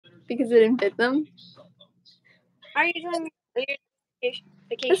because it didn't fit them. How are you doing your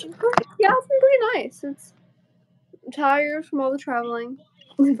vacation? Yeah, it's been pretty nice. I'm tired from all the traveling,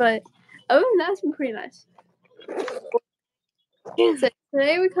 but other than that, it's been pretty nice. So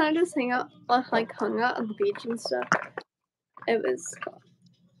today we kind of just hung out on the beach and stuff. It was cool.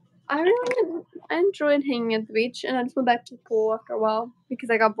 I enjoyed hanging at the beach, and I just went back to the pool after a while because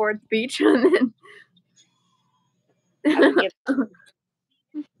I got bored at the beach, and then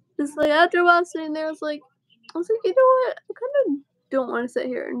just like after a while sitting there, I was like, you know what? I kind of don't want to sit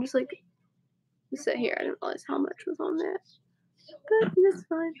here and just sit here. I didn't realize how much was on that, but it's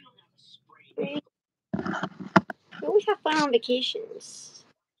fine. We always have fun on vacations.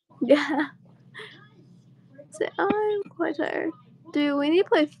 Yeah. So I'm quite tired. Do we need to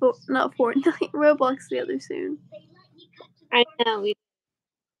play not Fortnite, Roblox together soon? I know.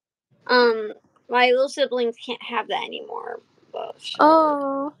 My little siblings can't have that anymore.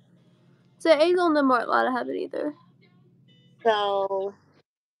 Oh. So Eagle and them aren't allowed to have it either. So,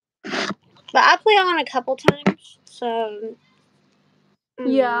 but I play on a couple times. So.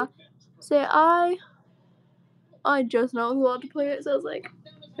 Yeah. So I just know I was allowed to play it, so I was like,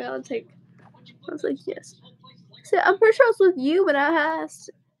 yeah, I was like, yes. So I'm pretty sure I was with you, but I asked.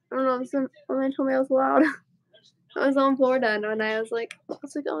 I don't know, when they told me I was allowed. I was on Florida, and I was like, I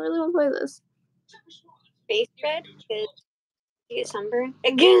really want to play this. Face red? Because you get sunburned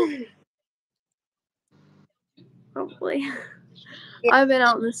again. Probably. Yeah. I've been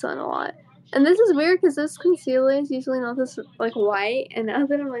out in the sun a lot. And this is weird because this concealer is usually not this like white, and now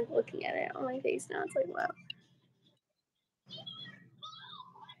that I'm like looking at it on my face now, it's like wow.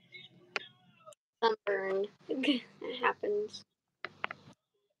 Sunburned. It happens.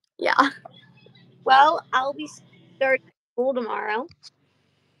 Yeah. Well, I'll be starting school tomorrow.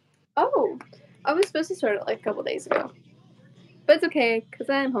 Oh, I was supposed to start it like a couple days ago, but it's okay because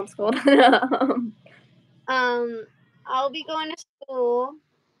I am homeschooled. I'll be going to school,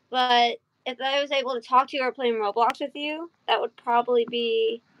 but if I was able to talk to you or play Roblox with you, that would probably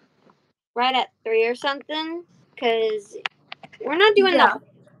be right at 3 or something. Because we're not doing not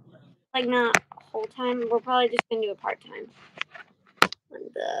whole time. We're probably just gonna do it part time.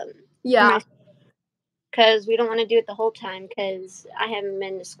 Because we don't want to do it the whole time. Because I haven't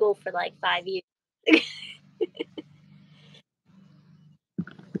been to school for like 5 years.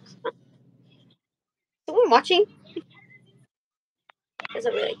 Someone watching? Is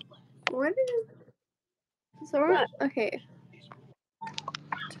it really? Where did it? So okay.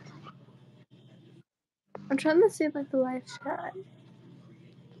 I'm trying to see like the live chat.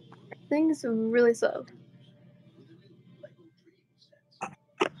 Things really slow.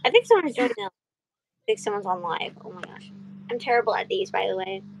 I think someone's joining us. I think someone's on live. Oh my gosh. I'm terrible at these, by the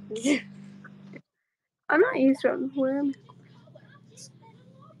way. I'm not used to it.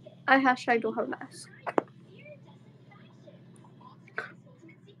 I hashtag don't have a mask.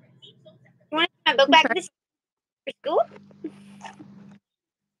 You want to go back to school?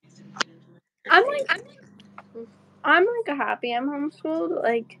 I'm happy I'm homeschooled.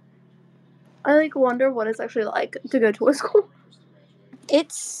 Like, I wonder what it's actually like to go to a school.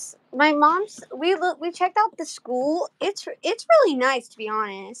 It's my mom's. We checked out the school. It's really nice, to be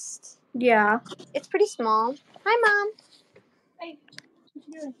honest. Yeah. It's pretty small. Hi, Mom. Hey, what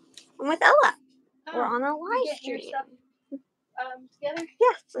you doing? I'm with Ella. We're on a live stream. Your stuff, together?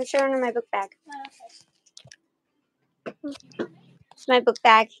 Yeah, I'm showing her my book bag. It's my book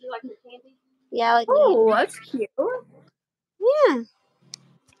bag. You like your candy? Yeah, I like Oh, that's cute. Yeah.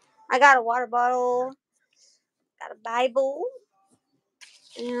 I got a water bottle. Got a Bible.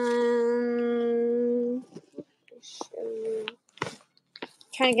 And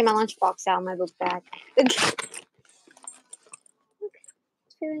trying to get my lunchbox out of my book bag. It's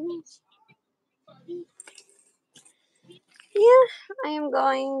very nice. Yeah, I am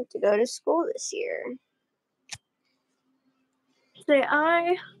going to go to school this year. So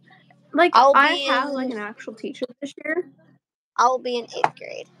I have an actual teacher this year. I'll be in 8th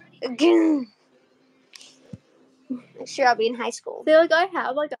grade. Next year I'll be in high school. So I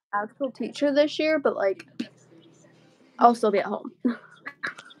have an actual teacher this year, but I'll still be at home.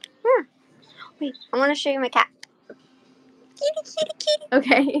 Wait, I want to show you my cat. Kitty.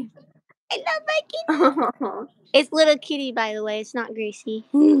 Okay. I love my kitty. It's little kitty, by the way. It's not Gracie.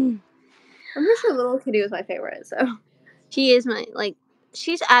 I'm pretty sure little kitty was my favorite. So she is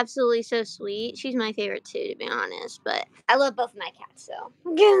she's absolutely so sweet. She's my favorite too, to be honest. But I love both of my cats, so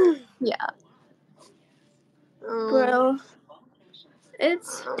yeah. Bro,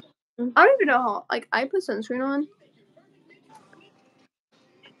 it's I don't even know how. I put sunscreen on.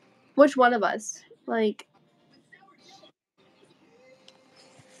 Which one of us?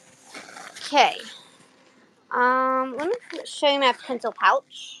 Okay. Let me show you my pencil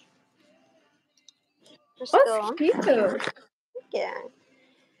pouch. Just That's go. cute. Yeah.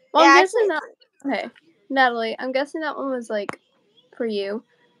 Well, Yeah, I'm actually, guessing that. Okay, Natalie, I'm guessing that one was like for you.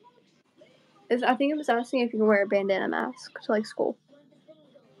 I think it was asking if you can wear a bandana mask to like school.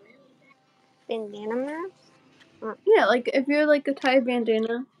 bandana mask. Yeah, like if you're like a tie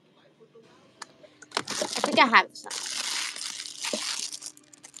bandana. I think I have some.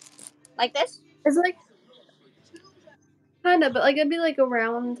 Like this? It's like kind of, but like it'd be like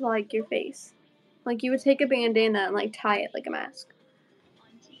around like your face. Like you would take a bandana and like tie it like a mask.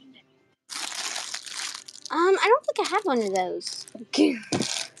 I don't think I have one of those.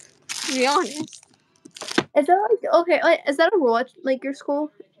 To be honest. Is that like okay? Like, is that a rule at like your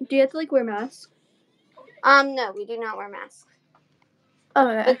school? Do you have to like wear masks? No, we do not wear masks. Oh,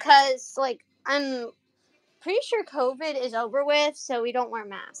 okay. Because, like, I'm pretty sure COVID is over with, so we don't wear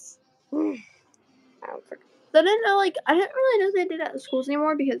masks. I don't forget. So I didn't know like I didn't really know they did that at schools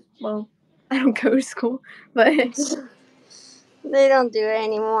anymore because well, I don't go to school, but They don't do it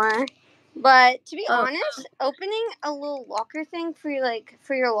anymore. But to be Oh. honest, opening a little locker thing for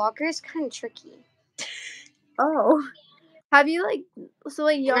your locker is kind of tricky. Oh, have you like so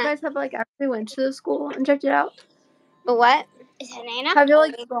like y'all guys have like actually went to the school and checked it out? But what? Is it Nana? Have you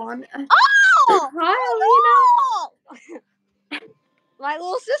like gone? Oh! Hi, Alina! My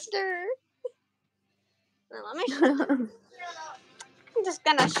little sister. Now, let me shut Alina. I'm just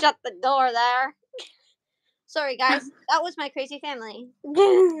gonna shut the door there. Sorry, guys. That was my crazy family.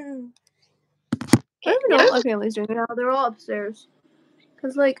 I don't even know what my family's doing now. They're all upstairs.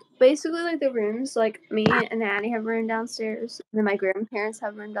 Cause like basically like the rooms like me and Addie have a room downstairs, and then my grandparents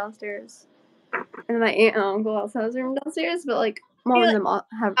have a room downstairs, and then my aunt and uncle also has a room downstairs. But like mom and them all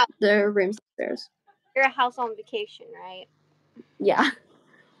have their rooms upstairs. You're a house on vacation, right? Yeah.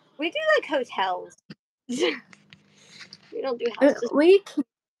 We do like hotels. We don't do houses.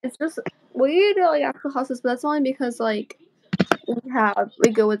 It's just we do like actual houses, but that's only because like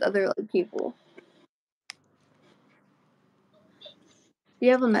we go with other like people. Do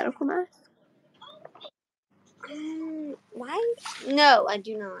you have a medical mask? Why? No, I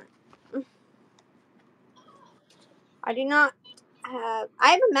do not. I do not have. I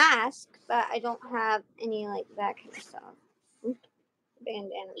have a mask, but I don't have any like that kind of stuff.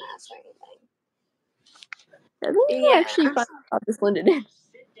 Bandana mask or anything. I think you actually find out this Linda did.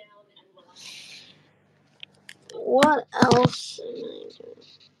 What else am I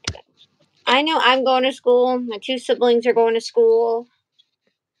doing? I know I'm going to school. My two siblings are going to school.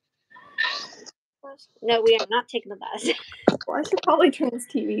 No, we are not taking the bus. Well, I should probably turn this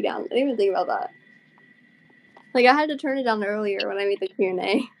TV down. I didn't even think about that. Like I had to turn it down earlier when I made the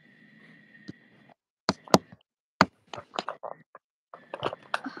Q&A.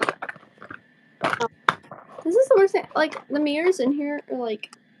 This is the worst thing. Like the mirrors in here are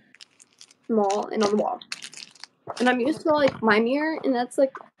like small and on the wall, and I'm used to like my mirror, and that's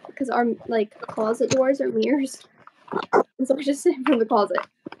like because our like closet doors are mirrors, and so I just sit in front of the closet.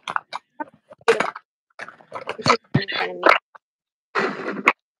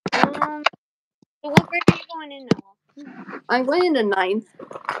 So what grade are you going in now? I'm going into 9th.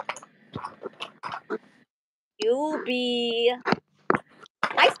 You'll be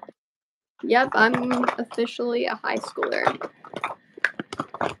Yep, I'm officially a high schooler.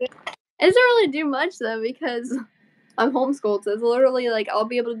 It doesn't really do much though because I'm homeschooled, so it's literally like I'll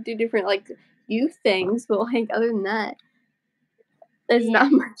be able to do different like youth things, but like other than that, there's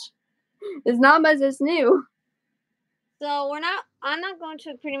not much. There's not much that's new. So I'm not going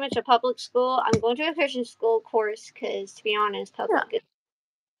to pretty much a public school. I'm going to a Christian school course because, to be honest, public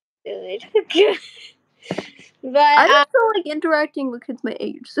is good. But I just don't like interacting with kids my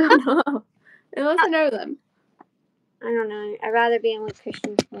age, so no. Unless I know them. I don't know. I'd rather be in like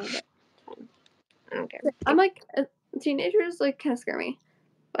Christian school, but I don't care. I'm like teenagers like kind of scare me.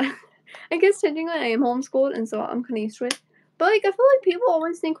 But I guess technically I am homeschooled, and so I'm kind of used to it. But like I feel like people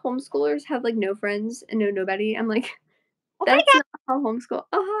always think homeschoolers have like no friends and know nobody. I'm like, that's not how homeschool.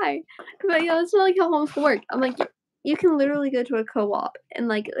 Oh hi, but yeah, that's not like how homeschool works. I'm like, you can literally go to a co-op and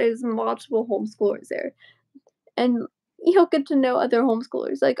like there's multiple homeschoolers there, and you'll get to know other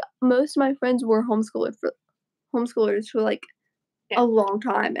homeschoolers. Like most of my friends were homeschoolers for like a long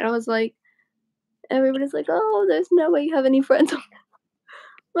time, and I was like, everybody's like, oh, there's no way you have any friends. I'm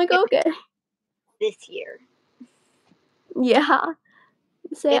like, okay. This year. Yeah.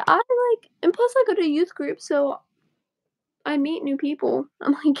 Say I like, and plus I go to youth group, so I meet new people.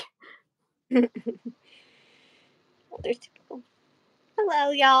 I'm like, Well, there's two people.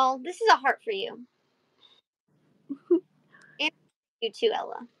 Hello, y'all. This is a heart for you. And you too,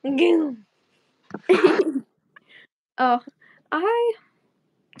 Ella. Oh, I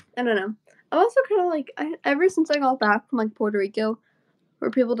don't know. I'm also kind of like ever since I got back from like Puerto Rico,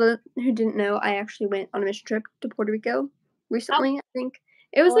 for people who didn't know, I actually went on a mission trip to Puerto Rico recently. I think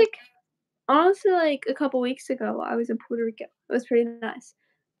it was Well, like honestly like a couple weeks ago. I was in Puerto Rico. It was pretty nice.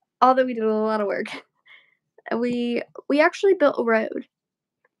 Although we did a lot of work, and we actually built a road.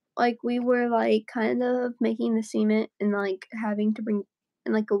 Like we were like kind of making the cement and like having to bring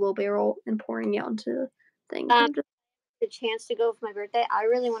in like a wheelbarrow and pouring it onto things. Um, And just the chance to go for my birthday. I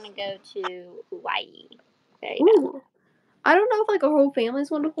really want to go to Hawaii. Very bad. ooh. I don't know if like our whole family's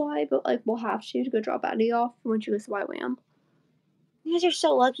going to Hawaii, but like we'll have to go drop Addie off when she goes to YWAM. You guys are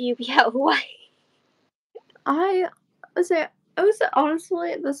so lucky you be at Hawaii. I would say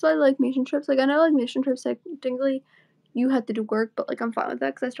honestly that's why I like mission trips. Like I know like mission trips like technically you have to do work, but like I'm fine with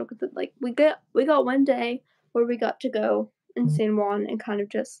that because I still get to like we got one day where we got to go in San Juan and kind of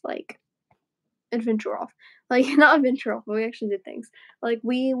just like adventure off. Like not adventure off, but we actually did things. Like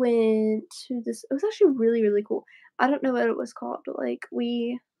we went to this. It was actually really really cool. I don't know what it was called, but like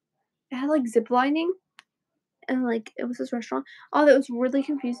it had like zip lining. And, like, it was this restaurant. Oh, that was really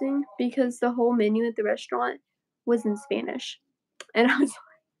confusing because the whole menu at the restaurant was in Spanish. And I was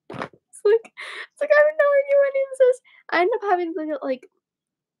it's like, I have no idea what any of this is. I ended up having to, like,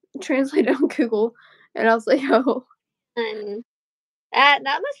 translate it on Google, and I was like, "Oh." And that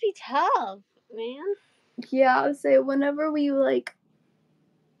must be tough, man. Yeah, I would say whenever we, like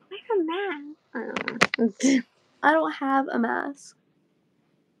Where's a man? I don't know. I don't have a mask.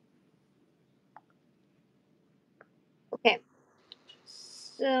 Okay.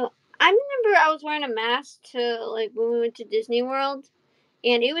 So I remember I was wearing a mask to like when we went to Disney World,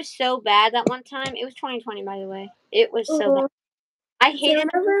 and it was so bad that one time. It was 2020, by the way. It was so bad. Oh, I so hated.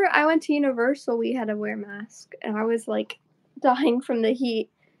 whenever I went to Universal, we had to wear a mask, and I was, like, dying from the heat.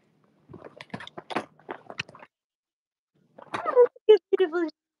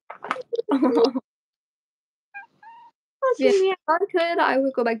 Yeah, if I could, I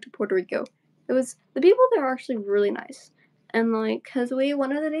would go back to Puerto Rico. The people there are actually really nice. And like, cause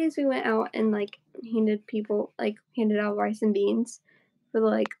one of the days we went out and like handed out rice and beans for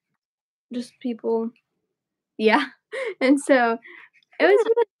like just people. Yeah. And so it was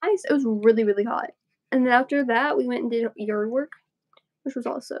really nice. It was really, really hot. And then after that, we went and did yard work, which was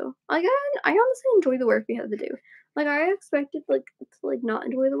also like I honestly enjoyed the work we had to do. Like I expected like to like not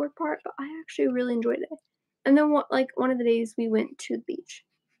enjoy the work part, but I actually really enjoyed it. And then one of the days we went to the beach.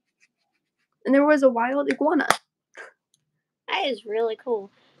 And there was a wild iguana. That is really cool.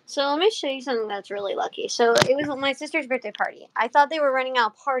 So let me show you something that's really lucky. So it was my sister's birthday party. I thought they were running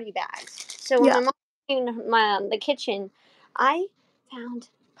out of party bags. So when Yeah. my mom came to the kitchen, I found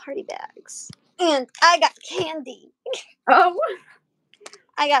party bags, and I got candy. Oh.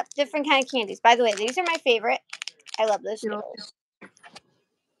 I got different kind of candies. By the way, these are my favorite. I love those Yeah. Skittles.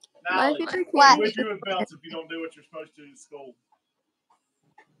 My Natalie, favorite What? candy. which you with belts if you don't do what you're supposed to in school,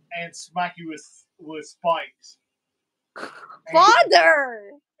 and smack you with spikes,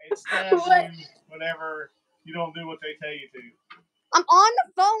 Father! and stab What? you whenever you don't do what they tell you to. I'm on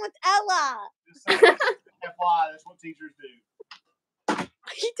the phone with Ella. Just saying, FYI, that's what teachers do.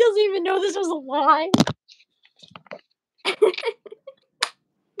 He doesn't even know this was a lie.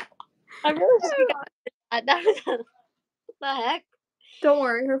 I really should have got that. What the heck? Don't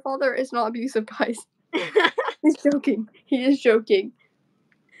worry, her father is not abusive, guys. He's joking. He is joking.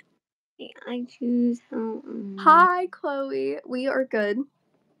 I choose. Hi, Chloe. We are good.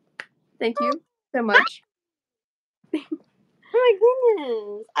 Thank you so much. Oh my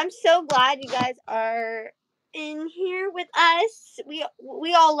goodness! I'm so glad you guys are in here with us. We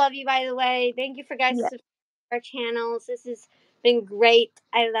all love you, by the way. Thank you for guys Yeah. subscribing to our channels. This has been great.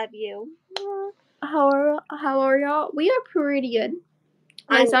 I love you. How are y'all? We are pretty good.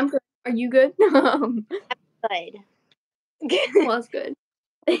 Nice, I'm I'm good. Are you good? Well, good. that's good.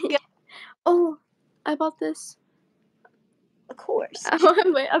 Oh, I bought this. Of course.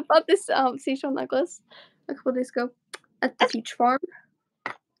 Wait, I bought this seashell necklace a couple days ago at the beach farm.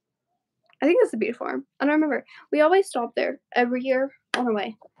 I think it's the beach farm. I don't remember. We always stop there every year on our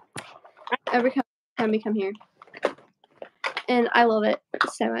way. Every time we come here. And I love it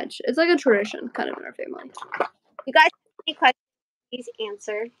so much. It's like a tradition kind of in our family. You guys have any questions, please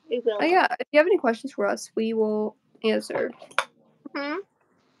answer. We will. Oh yeah, if you have any questions for us, we will answer. Hmm?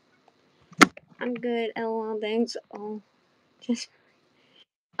 I'm good. LOL. Thanks. Oh. Just.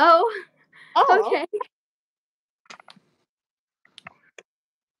 Oh, Oh. okay.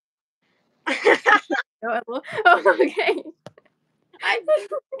 Oh, okay.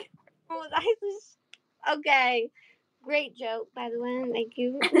 Okay. Great joke, by the way. Thank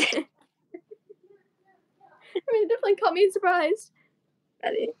you. mean, it definitely caught me surprised.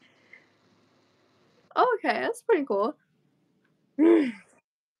 Ready? Oh, okay, that's pretty cool.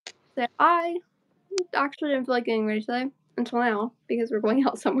 So I actually didn't feel like getting ready today until now because we're going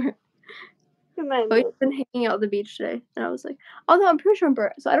out somewhere. But we've been hanging out at the beach today, and I was like, although I'm pretty sure I'm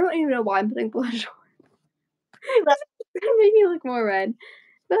burnt, so I don't even know why I'm putting blush on. It's gonna make me look more red,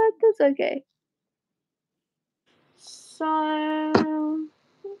 but that's okay. So,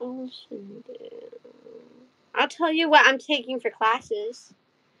 I'll tell you what I'm taking for classes.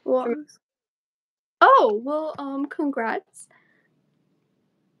 Well, congrats.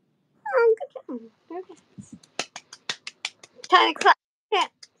 Oh, good job. Okay. Time to class. Yeah.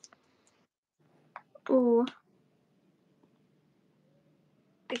 Ooh.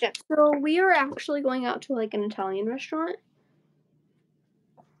 Good job. So we are actually going out to like an Italian restaurant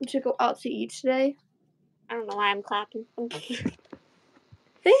to go out to eat today. I don't know why I'm clapping.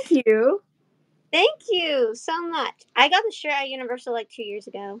 Thank you. Thank you so much. I got the shirt at Universal like 2 years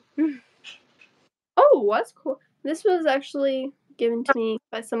ago. Oh, that's cool. This was actually given to me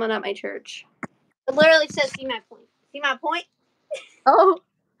by someone at my church. It literally says, "See my point." See my point? Oh.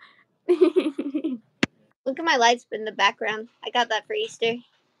 Look at my lights in the background. I got that for Easter.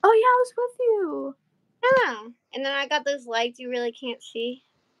 Oh yeah, I was with you. Yeah. And then I got those lights you really can't see.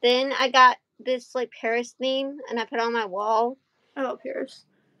 Then I got this like Paris theme and I put it on my wall. I love Paris.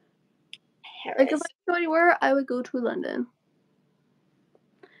 Paris. Like if I could go anywhere, I would go to London.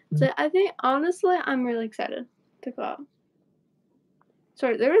 So I think honestly, I'm really excited to go out.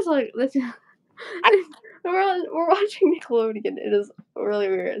 Sorry, there's like this. We're watching Nickelodeon. It is really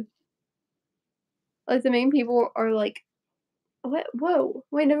weird. Like the main people are like, what? Whoa!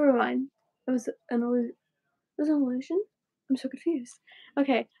 Wait, never mind. It was an illusion. It was an illusion. I'm so confused.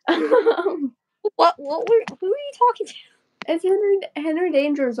 Okay. What? Who are you talking to? It's Henry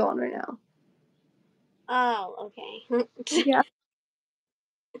Danger's on right now. Oh, okay. Yeah.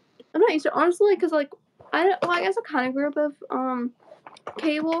 I'm not used to honestly, cause like I guess I kind of grew up with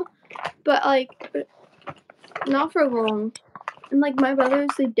cable, but like not for long. And like my brothers,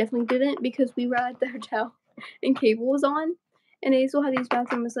 they definitely didn't because we were at the hotel and cable was on, and Hazel had these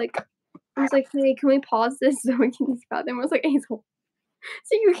bathrooms. I was like, hey, can we pause this so we can use the bathroom? I was like, Hazel,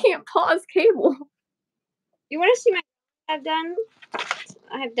 so you can't pause cable. You want to see my I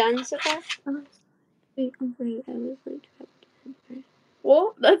have done so far?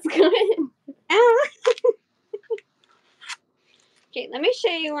 Well, that's good. Okay, let me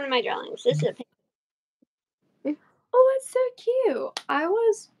show you one of my drawings. This is a picture. Oh, it's so cute. I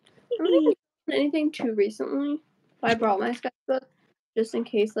haven't done anything too recently. But I brought my sketchbook just in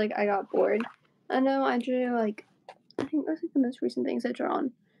case like I got bored. I know I drew like I think those are the most recent things I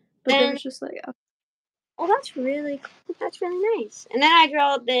drawn. But then it's just like oh, that's really cool. That's really nice. And then I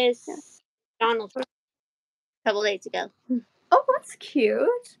drew this Donald a couple days ago. oh, that's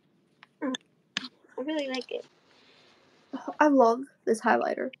cute. I really like it. Oh, I love this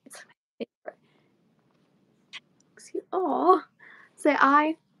highlighter. It's my favorite. Aw. Say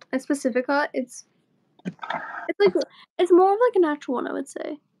a Pacifica, it's like it's more of like a natural one, I would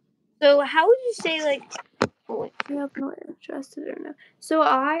say. So how would you say like You have no interested or no. So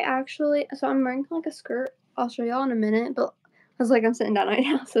I'm wearing like a skirt. I'll show y'all in a minute, but I was like I'm sitting down right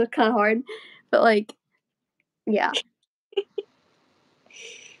now, so it's kind of hard. But like, yeah.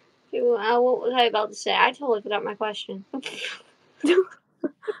 what was I about to say? I totally forgot my question. I forget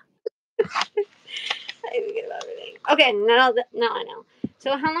about everything. Okay, now I know.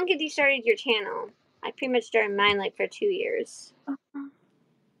 So how long have you started your channel? I pretty much started mine like for 2 years.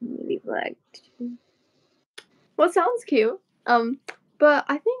 Maybe like. Well, sounds cute. But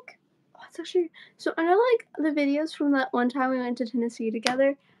I think it's actually so. I know like the videos from that one time we went to Tennessee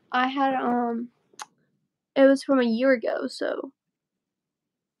together. I had it was from a year ago, so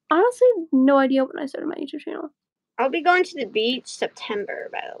honestly, no idea when I started my YouTube channel. I'll be going to the beach September,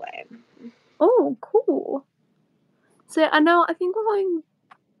 by the way. Oh, cool. So I think we're going.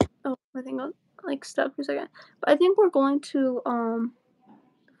 Oh, I think I'm like stuck for a second. But I think we're going to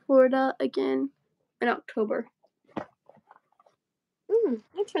Florida again in October.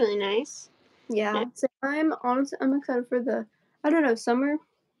 That's really nice. Yeah. So I'm excited for summer.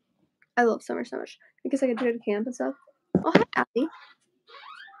 I love summer so much because I get to go to camp and stuff. Oh, hi, Abby.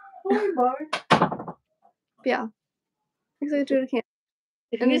 Hi, Mark. Yeah. Because I get to go to camp.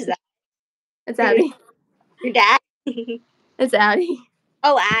 Who's that? It's Addie. Your dad? It's Addie.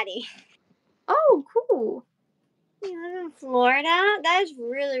 Oh, Addie. Oh, cool. You live in Florida? That is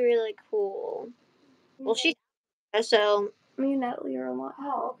really, really cool. Well, she's so. Me and Natalie are on live.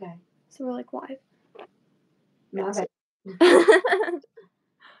 Oh, okay. So we're like live. My bad.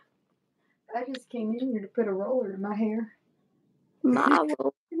 I just came in here to put a roller in my hair.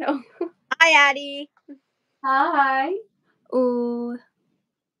 Marvel. No. Hi, Addie. Hi. Ooh.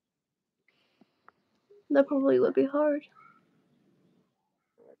 That probably would be hard.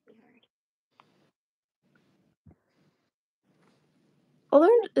 I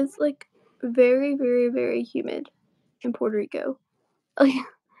learned it's like very, very, very humid in Puerto Rico. Like,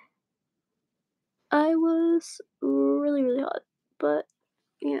 I was really, really hot, but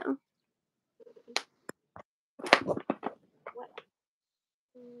you know.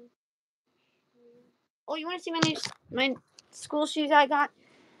 Oh, you want to see my school shoes I got?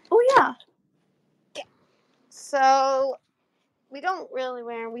 Oh yeah. So we don't really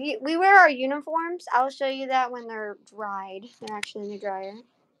wear we wear our uniforms. I'll show you that when they're dried. They're actually in the dryer.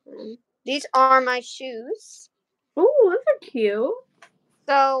 These are my shoes. Oh, those are cute.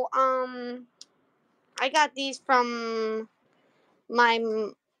 So I got these from my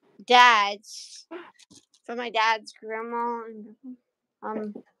dad's grandma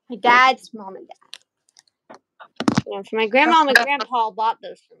and my dad's mom and dad. Yeah, for my grandma and my grandpa bought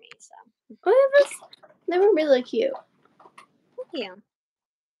those for me. So Oh, yeah, they were really cute. yeah.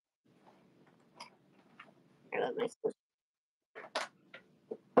 I love my school.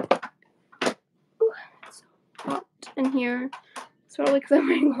 Ooh, it's so hot in here. It's probably because I'm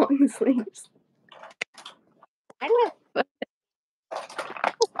wearing long sleeves. I love.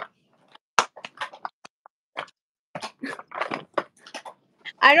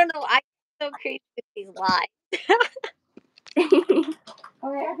 I don't know. I'm so crazy with these lies.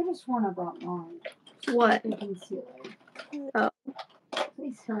 Okay, I could have sworn I brought mine. What? The concealer. Oh.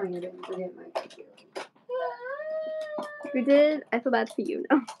 Please tell me I didn't forget my concealer. If you did, I feel bad for you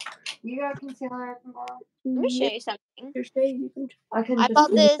now. You got concealer I can borrow? Let me show you something. Your shade, you can. I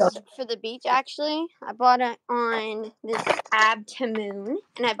bought this for the beach, actually. I bought it on this Abtamoon,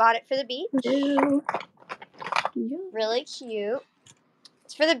 and I bought it for the beach. Ew. Yeah. Really cute.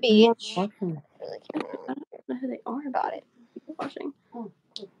 It's for the beach. Really cute. I don't know who they are. Bought it. People watching.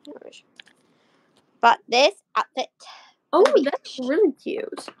 Bought this outfit. Oh, the that's really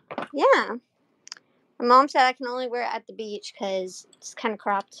cute. Yeah. My mom said I can only wear it at the beach because it's kind of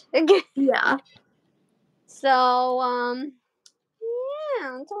cropped. Yeah. So,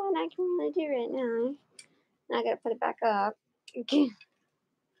 yeah, that's all I can really do right now. I gotta put it back up.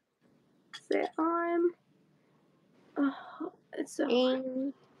 Say I'm. Oh, it's so.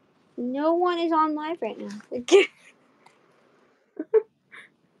 And no one is on live right now.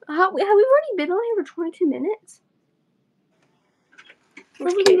 Have we already been on here for 22 minutes?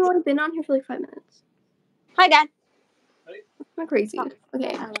 We've only been on here for like 5 minutes. Hi, Dad. That's not crazy. Oh,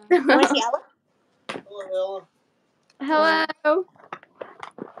 Okay. You want to see Ella? Hello, Hello.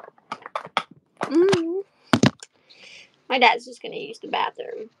 My dad's just gonna use the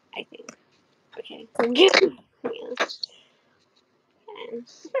bathroom, I think. Okay. Yeah. And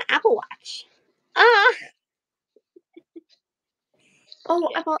my Apple Watch. Oh,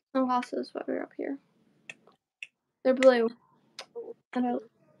 I bought sunglasses while we were up here. They're blue. And I,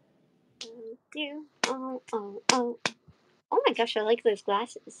 Oh my gosh, I like those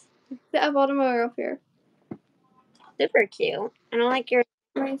glasses. I bought them while we were up here. Super cute. I don't like your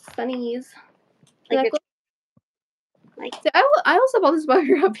My sunnies. like. See, I also bought this while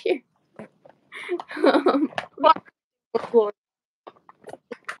we were up here.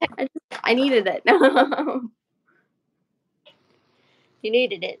 I needed it. You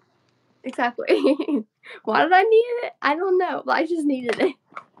needed it. Exactly. Why did I need it? I don't know, but I just needed it.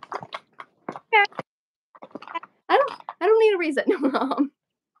 I don't need a reason.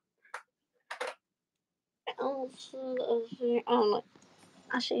 Oh,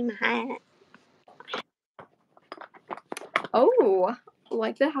 I'll show you my hat. Oh,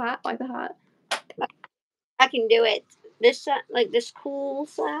 like the hat. Like the hat. I can do it this side, like this cool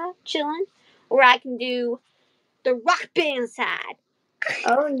side, chilling, or I can do the rock band side.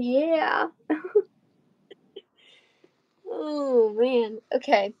 Oh yeah. Oh man.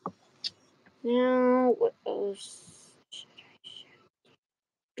 Okay. Now what else?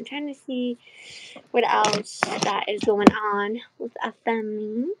 I'm trying to see what else that is going on with a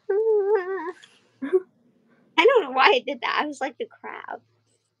family. I don't know why I did that. I was like the crab.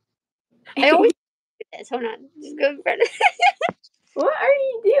 I always do this. Hold on. Just go in front of What are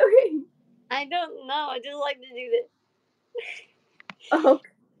you doing? I don't know. I just like to do this. Oh.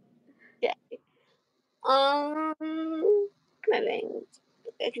 Okay. My bangs.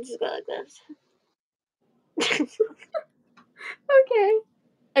 I can just go like this. Okay.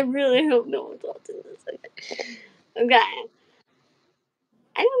 I really hope no one's watching this. Okay.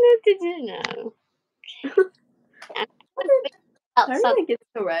 I don't know what to do now. How did outside. I get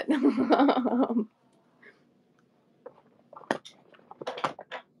so red?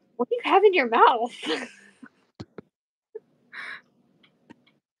 What do you have in your mouth?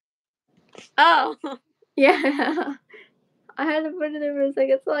 Oh. Yeah. I had to put it in for a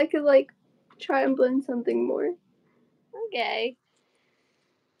second so I could like try and blend something more. Okay.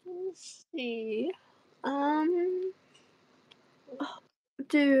 Let's see.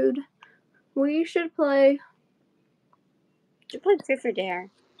 Dude, we should play. You played Truth or Dare.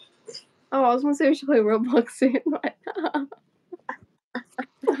 Oh, I was gonna say we should play Roblox soon.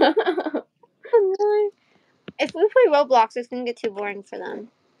 If we play Roblox, it's gonna get too boring for them,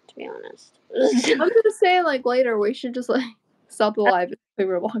 to be honest. I'm gonna say like later we should just like stop the live and play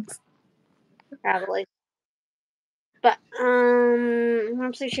Roblox. Probably. But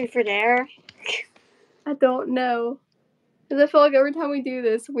I'm so Truth or Dare. I don't know. Because I feel like every time we do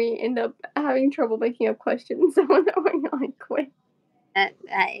this, we end up having trouble making up questions. So we're going to like quit. That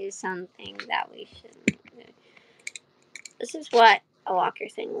is something that we shouldn't do. This is what a locker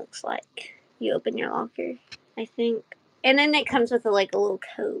thing looks like. You open your locker, I think. And then it comes with a little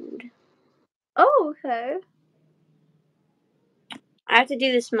code. Oh, okay. I have to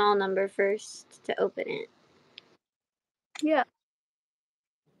do the small number first to open it. Yeah.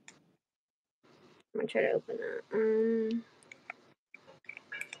 I'm gonna try to open that.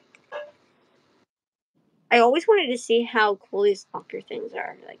 I always wanted to see how cool these locker things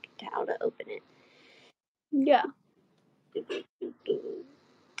are, like how to open it. Yeah.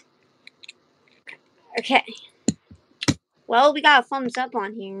 Okay. Well, we got a thumbs up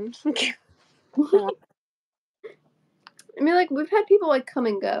on here. I mean, like, we've had people, like, come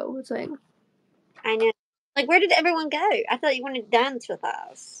and go. It's like... I know. Like, where did everyone go? I thought you wanted to dance with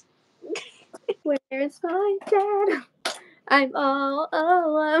us. Where's my dad? I'm all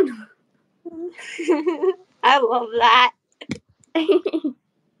alone. I love that.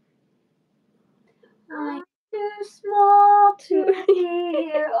 I'm too small to be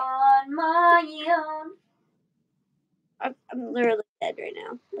here on my own. I'm literally dead right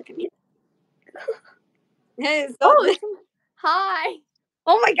now. Look at me. Oh, hi.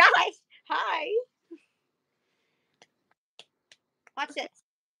 Oh my gosh. Hi. Watch this.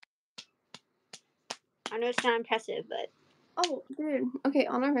 I know it's not impressive, but... Oh, dude. Okay,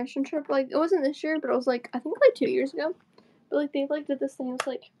 on our mission trip, like, it wasn't this year, but it was, like, I think, like, 2 years ago. But, like, they, like, did this thing. It was,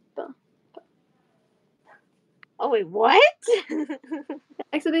 like... Oh, wait, what?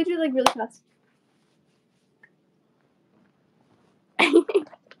 Except they do, like, really fast.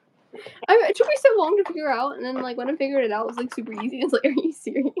 It took me so long to figure out, and then, like, when I figured it out, it was, like, super easy. It's like, are you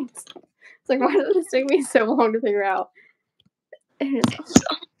serious? It's like, why did this take me so long to figure out? And it's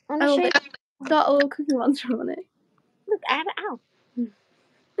got a little Cookie Monster on it. Look, ow. But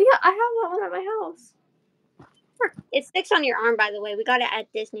yeah, I have that one at my house. It sticks on your arm, by the way. We got it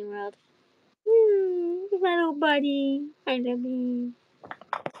at Disney World. Little buddy. I love you.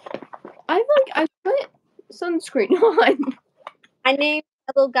 I put sunscreen on. I named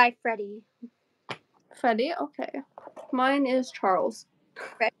a little guy Freddy. Freddie? Okay. Mine is Charles.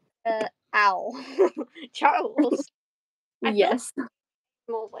 Owl. Charles. Yes.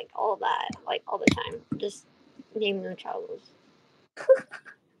 Smells like all that, like all the time. Just name them Charles.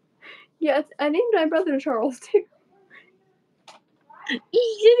 Yes, I named my brother Charles too. He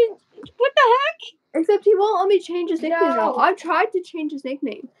didn't. What the heck? Except he won't let me change his nickname No. now. I've tried to change his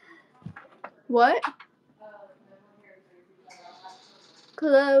nickname. What?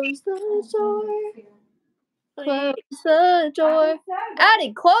 Close the door. Close the door.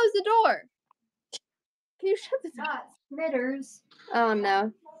 Addie, close the door. Can you shut the door? Not Smitters. Oh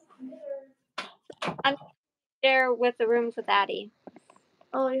no. There with the rooms with Addie.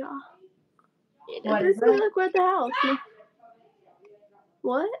 Oh yeah. What This is is it? like we're at the house.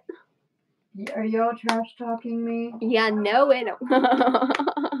 What? Are y'all trash talking me? Yeah, no it.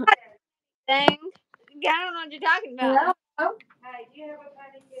 Dang. I don't know what you're talking about. Hello? Hey, do you have a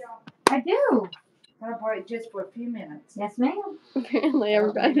pen and get on? I do. I'll borrow it just for a few minutes. Yes, ma'am. Apparently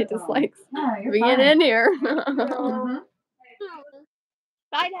everybody dislikes No, you're being fine. in here. Mhm.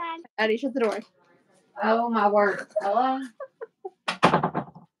 Bye, Dad. Addie, shut the door. Oh my word. Hello?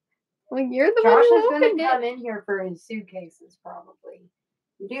 Well, you're the Josh one is who going opened to it. come in here for his suitcases, probably.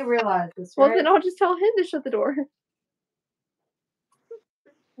 You do realize this, Well, right? then I'll just tell him to shut the door.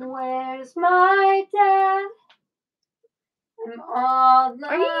 Where's my dad? I'm all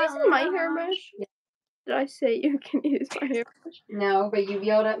Are you using my alone. hairbrush? Did I say you can use my hairbrush? No, but you've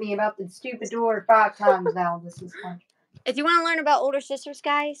yelled at me about the stupid door 5 times now. This is fun. If you want to learn about older sisters,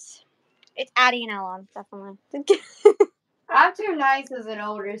 guys, it's Addie and Ella, definitely. I'm too nice as an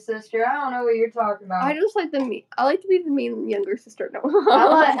older sister. I don't know what you're talking about. I just like I like to be the mean younger sister. No. I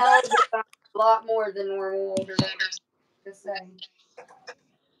let Elizabeth a lot more than normal older. Just saying.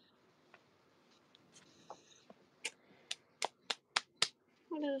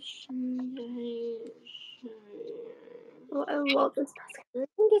 What else should I show you? Oh, I love this. I'm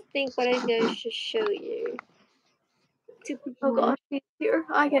trying to think what I guys should show you. Oh gosh, he's here.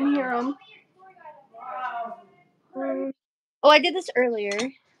 I can hear him. Oh, I did this earlier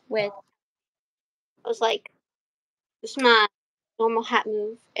with. I was like, this is my normal hat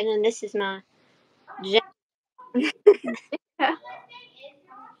move, and then this is my. Yeah.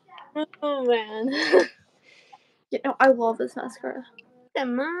 Oh man. You know, I love this mascara.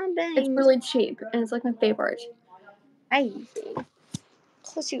 It's really cheap, and it's like my favorite. Crazy.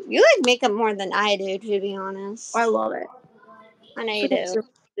 So you like makeup more than I do, to be honest. I love it. I know you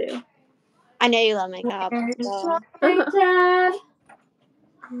do. I know you love makeup. So.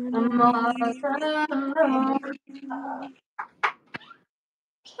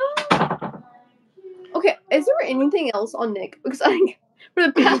 Okay, is there anything else on Nick? Because for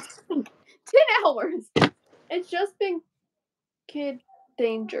the past 10 hours, it's just been Kid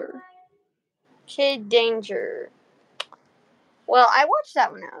Danger. Kid Danger. Well, I watched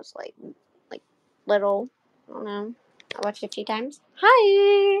that when I was like little. I don't know. I watched it a few times.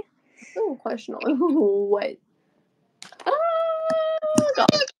 Hi. Oh, questionable. What? Oh, God.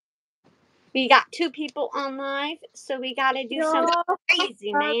 We got 2 people on live, so we gotta do something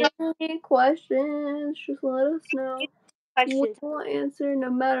crazy, man. Any questions? Just let us know. Questions. We will answer no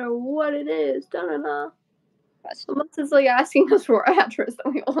matter what it is. Da-da-da. Questions. Unless it's like asking us for our address,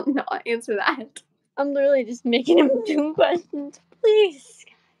 then we will not answer that. I'm literally just making him do questions. Please,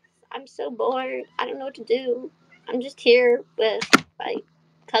 guys. I'm so bored. I don't know what to do. I'm just here with my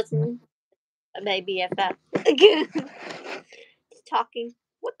cousin, a baby FF. Just talking.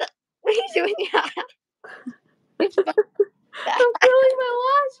 What are you doing? I'm filling my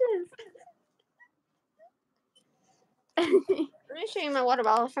watches. I'm gonna show you my water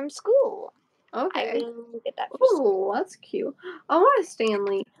bottle from school. Okay. I will get that for school. Oh, that's cute. I want a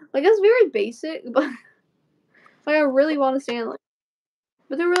Stanley. Like, it's very basic, but like, I really want a Stanley.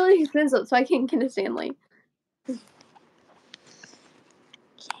 But they're really expensive, so I can't get a Stanley.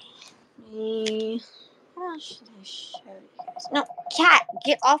 Okay. What else should I show you guys? No, cat,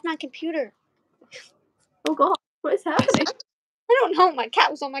 get off my computer. Oh god, what is happening? I don't know. My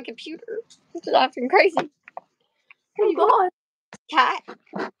cat was on my computer. This is acting crazy. Oh god. Cat.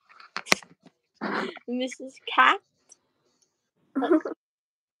 Mrs. Cat.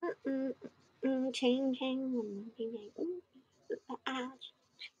 Changing.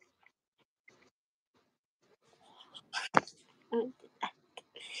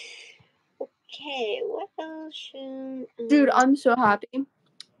 Okay, what else should Dude, I'm so happy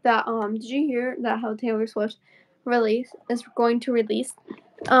that did you hear that how Taylor Swift is going to release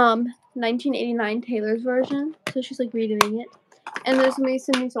 1989 Taylor's version? So she's like redoing it. And there's gonna be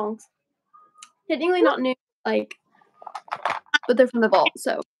some new songs. Technically not new, like, but they're from the vault,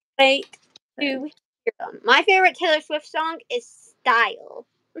 so wait to hear them. My favorite Taylor Swift song is Style.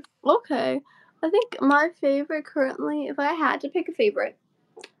 okay. I think my favorite currently, if I had to pick a favorite,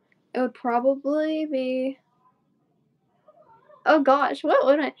 it would probably be. Oh gosh, what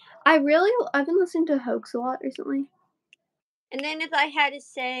would I've been listening to Hoax a lot recently. And then if I had to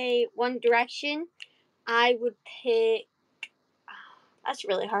say One Direction, I would pick. That's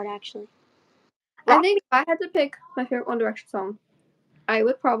really hard, actually. I think if I had to pick my favorite One Direction song, I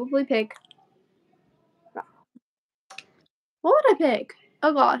would probably pick. What would I pick?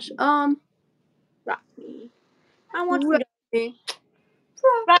 Oh gosh, Rock Me. I want Rock to Me.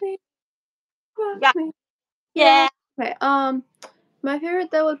 Rock Rock- Me. Yeah. Okay, my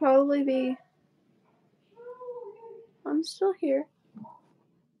favorite though would probably be. I'm still here.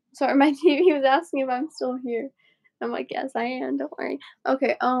 Sorry, my TV was asking if I'm still here. I'm like, yes, I am. Don't worry.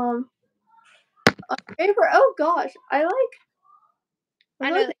 Okay, favorite. Oh gosh, I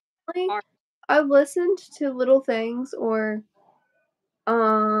know. I've listened to Little Things or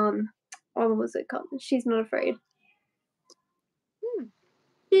what was it called? She's Not Afraid.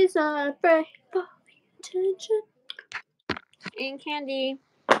 She's not afraid for the attention. Eating candy.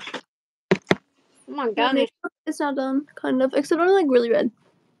 Oh my god. It's not done, kind of. Except I'm like really red.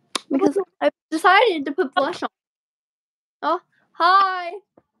 Because I've decided to put blush on. Oh, hi!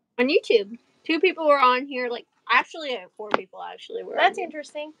 On YouTube. 2 people were on here. Like, actually, 4 people actually were. That's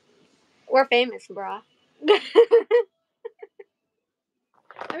interesting. We're famous, brah.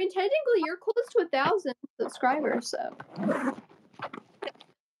 I mean, technically, you're close to 1,000 subscribers, so.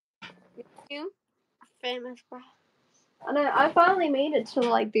 You? Famous, brah. And I finally made it to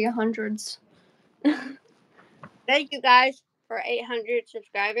like the hundreds. Thank you guys for 800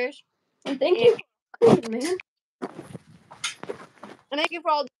 subscribers. And thank you, man. And thank you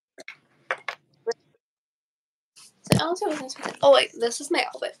for all. So I also was oh wait, this is my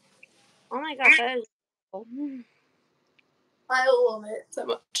outfit. Oh my gosh, that is. I love it so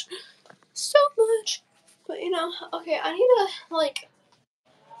much. So much. But you know, okay, I need to like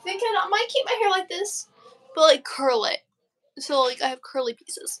thinking I might keep my hair like this, but like curl it. So like I have curly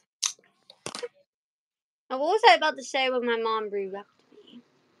pieces. Now, what was I about to say when my mom re-upped me?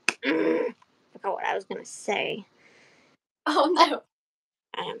 Forgot what I was gonna say. Oh no.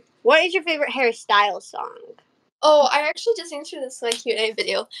 What is your favorite hairstyle song? Oh, I actually just answered this in my Q&A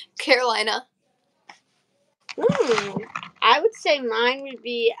video. Carolina. I would say mine would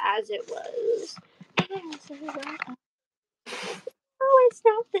be As It Was. Oh, it's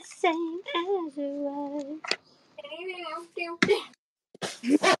not the same as it was.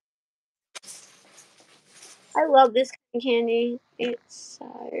 I love this kind of candy. It's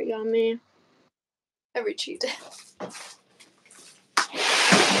so yummy. Every cheat day.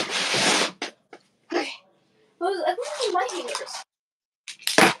 Okay. Well, I think this is my fingers.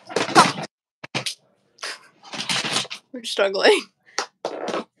 We're struggling.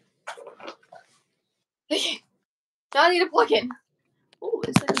 Okay. Now I need to plug in. Oh,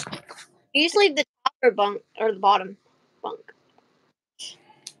 is this? You just leave the top or bunk or the bottom bunk.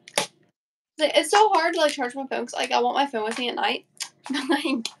 It's so hard to like charge my phone because like I want my phone with me at night.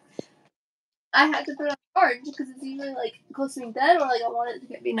 Like I had to put it on charge because it's usually like close to being dead or like I want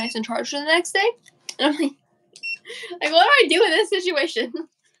it to be nice and charged for the next day. And I'm like what do I do in this situation?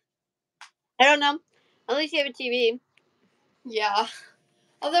 I don't know. At least you have a TV. Yeah.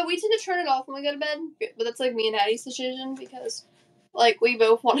 Although we tend to turn it off when we go to bed, but that's like me and Addie's decision because like we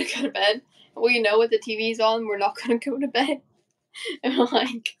both want to go to bed. We know what the TV's on. We're not going to go to bed. And we're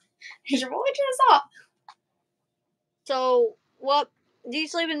like, you should probably turn this off. So, what do you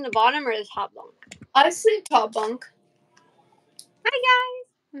sleep in the bottom or the top bunk? I sleep top bunk. Hi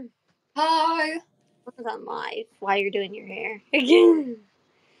guys. Hi. One's on live while you're doing your hair again.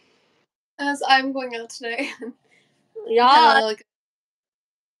 As I'm going out today. Yeah, Like,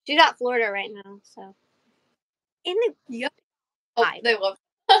 she's at Florida right now, so. In the yep. Oh, Hi. they love.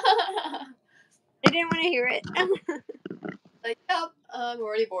 I didn't want to hear it. Like, yep. I'm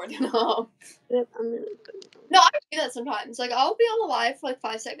already bored. No, Yep, I do that sometimes. Like, I'll be on the live for like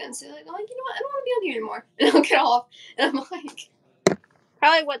 5 seconds. And like, oh, you know what? I don't want to be on here anymore. And I'll get off. And I'm like,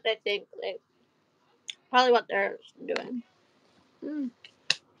 probably what they think. Probably what they're doing.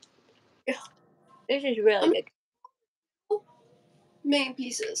 Yeah. This is really good. main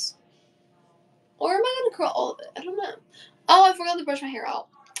pieces. Or am I gonna curl all of it? I don't know. Oh, I forgot to brush my hair out.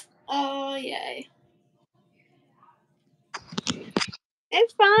 Oh, yay.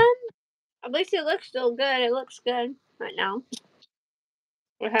 It's fun. At least it looks still good. It looks good right now.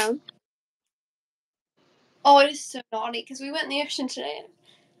 Okay. Oh, it is so naughty because we went in the ocean today.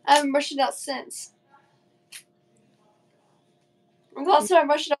 I haven't brushed it out since. The last time I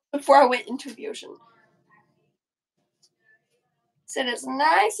brushed it out before I went into the ocean. So it's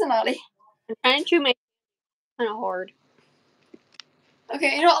nice and naughty. I'm trying to make it kind of hard.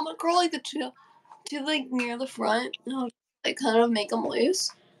 Okay, you know, I'm gonna curl like the two like near the front. And I'll like kind of make them loose.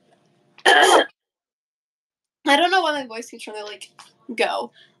 I don't know why my voice keeps trying to like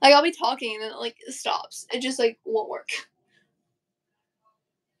go. Like I'll be talking and it like stops. It just like won't work.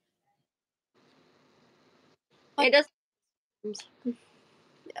 It does.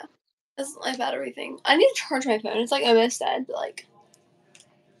 Yeah, that's my battery thing. I need to charge my phone. It's like almost dead, but like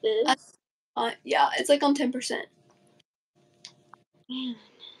This. yeah, it's like on 10%. Man.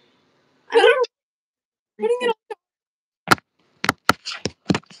 I don't know. Putting it on.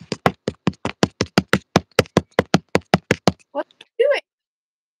 What are you doing?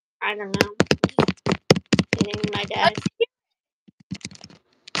 I don't know. Hitting my desk.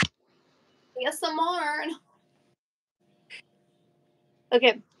 ASMR.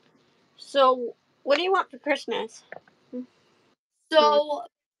 Okay. So, what do you want for Christmas? So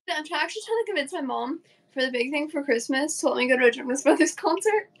I'm actually trying to convince my mom for the big thing for Christmas to let me go to a Jonas Brothers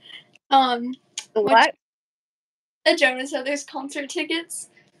concert. What? A Jonas Brothers concert tickets.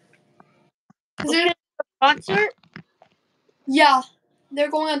 Okay. Concert? Yeah, they're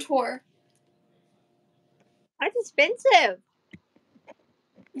going on tour. That's expensive.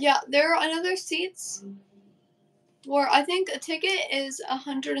 Yeah, there are other seats where I think a ticket is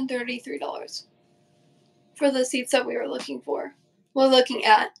 $133 for the seats that we were looking for. We're looking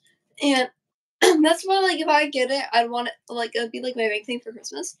at, and that's why like if I get it, I'd want it like it'd be like my big thing for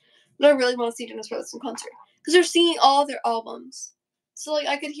Christmas. But I really want to see Jonas Brothers in concert. because they're singing all their albums. So like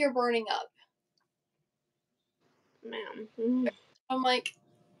I could hear Burning Up. Man. I'm like,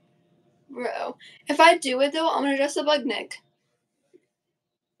 bro, if I do it though, I'm gonna dress up like Nick.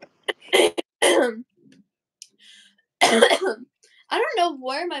 I don't know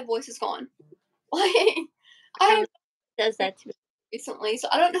where my voice has gone. Like I Does that to me. recently, so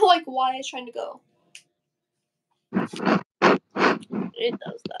I don't know like why it's trying to go. It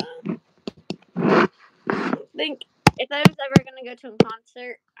does that. I think if I was ever gonna go to a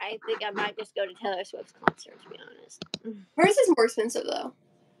concert, I think I might just go to Taylor Swift's concert, to be honest. Hers is more expensive though.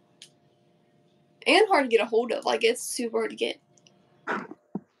 And hard to get a hold of. Like it's super hard to get. Man,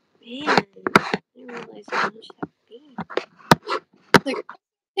 I didn't realize how much that would be.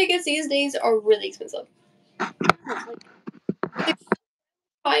 Tickets these days are really expensive. It's like,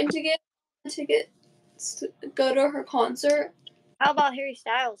 Trying to get tickets to go to her concert. how about Harry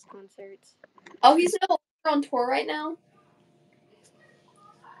Styles concerts? Oh, he's no longer on tour right now.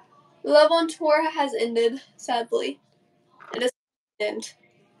 Love on Tour has ended, sadly. It is end.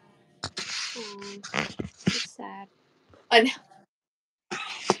 It's sad. I know.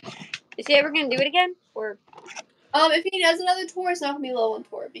 Is he ever gonna do it again? Or If he does another tour, it's not gonna be Love on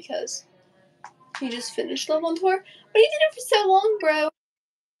Tour because he just finished Love on Tour. But he did it for so long, bro.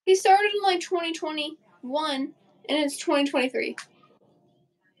 He started in like 2021 and it's 2023.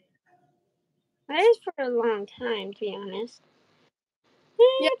 that is for a long time, to be honest.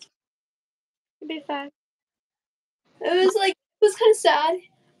 Yeah. It'd be fun. It was kind of sad.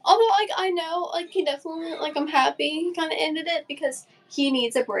 Although, like, I know, like, he definitely, like, I'm happy he kind of ended it because he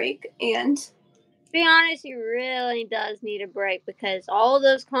needs a break. And To be honest, he really does need a break because all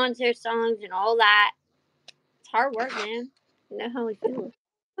those concert songs and all that, it's hard work, man. You know how we feel.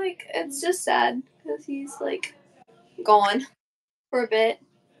 like, it's just sad because he's like gone for a bit.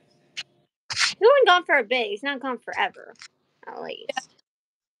 He's only gone for a bit. He's not gone forever, at least.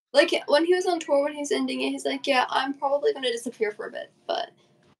 Like when he was on tour, when he's ending it, he's like, "Yeah, I'm probably gonna disappear for a bit," but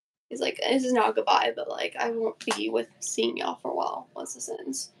he's like, "This is not goodbye, but like I won't be with seeing y'all for a while once this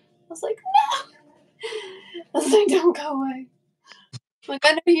ends." I was like, "No," I was like, "Don't go away." Like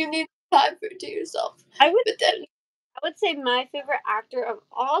I know you need time to yourself, I would but then say my favorite actor of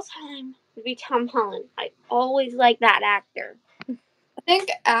all time would be Tom Holland. I always like that actor. I think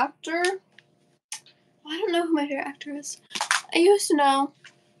actor. I don't know who my favorite actor is. I used to know.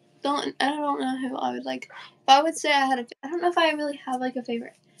 I don't know who I would like. If I would say I had I don't know if I really have like a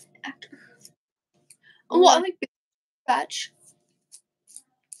favorite actor. Oh, well, I like Batch.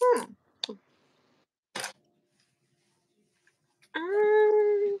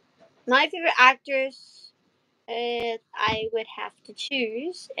 My favorite actress, if I would have to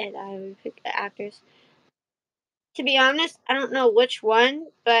choose, and I would pick the actors. To be honest, I don't know which one,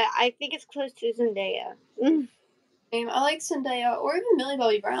 but I think it's close to Zendaya. I like Zendaya or even Millie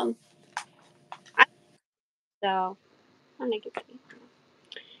Bobby Brown. So, I'm gonna give it.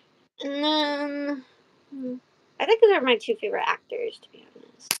 And then, I think those are my two favorite actors, to be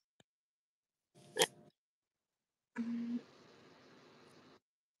honest.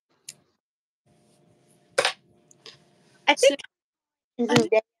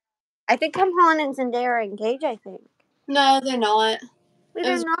 I think Tom Holland and Zendaya are engaged. I think. No, they're not. Wait,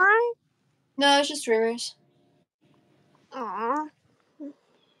 they're not. No, it's just rumors. Aww.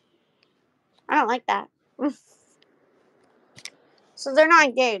 I don't like that. So they're not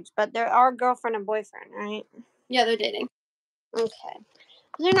engaged, but they are girlfriend and boyfriend, right? Yeah, they're dating. Okay.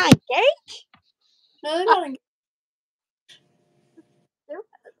 They're not engaged? No, they're not engaged.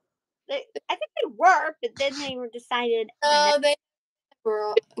 I think they were, but then they were decided. No, they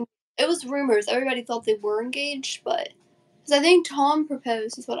were. It was rumors. Everybody thought they were engaged, but because I think Tom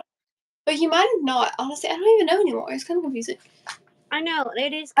proposed is what. But he might have not. Honestly, I don't even know anymore. It's kind of confusing. I know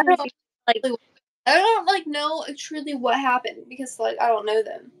it is I don't confusing. Like, I don't like know truly what happened because like I don't know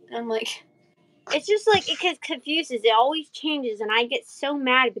them, and I'm like, it's just like it gets confuses. It always changes, and I get so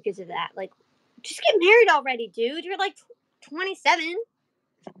mad because of that. Like, just get married already, dude. You're like 27.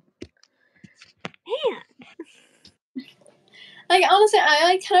 Man. like honestly, I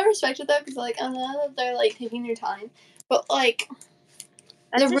like kind of respected that because like I know that they're like taking their time, but like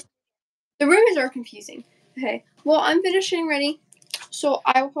the rumors are confusing. Okay, well I'm finishing ready, so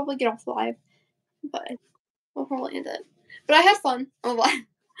I will probably get off live, but we'll probably end it. But I had fun on live.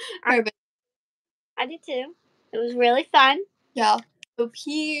 I did too. It was really fun. Yeah. So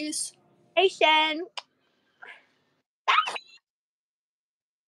peace. Hey, Shen.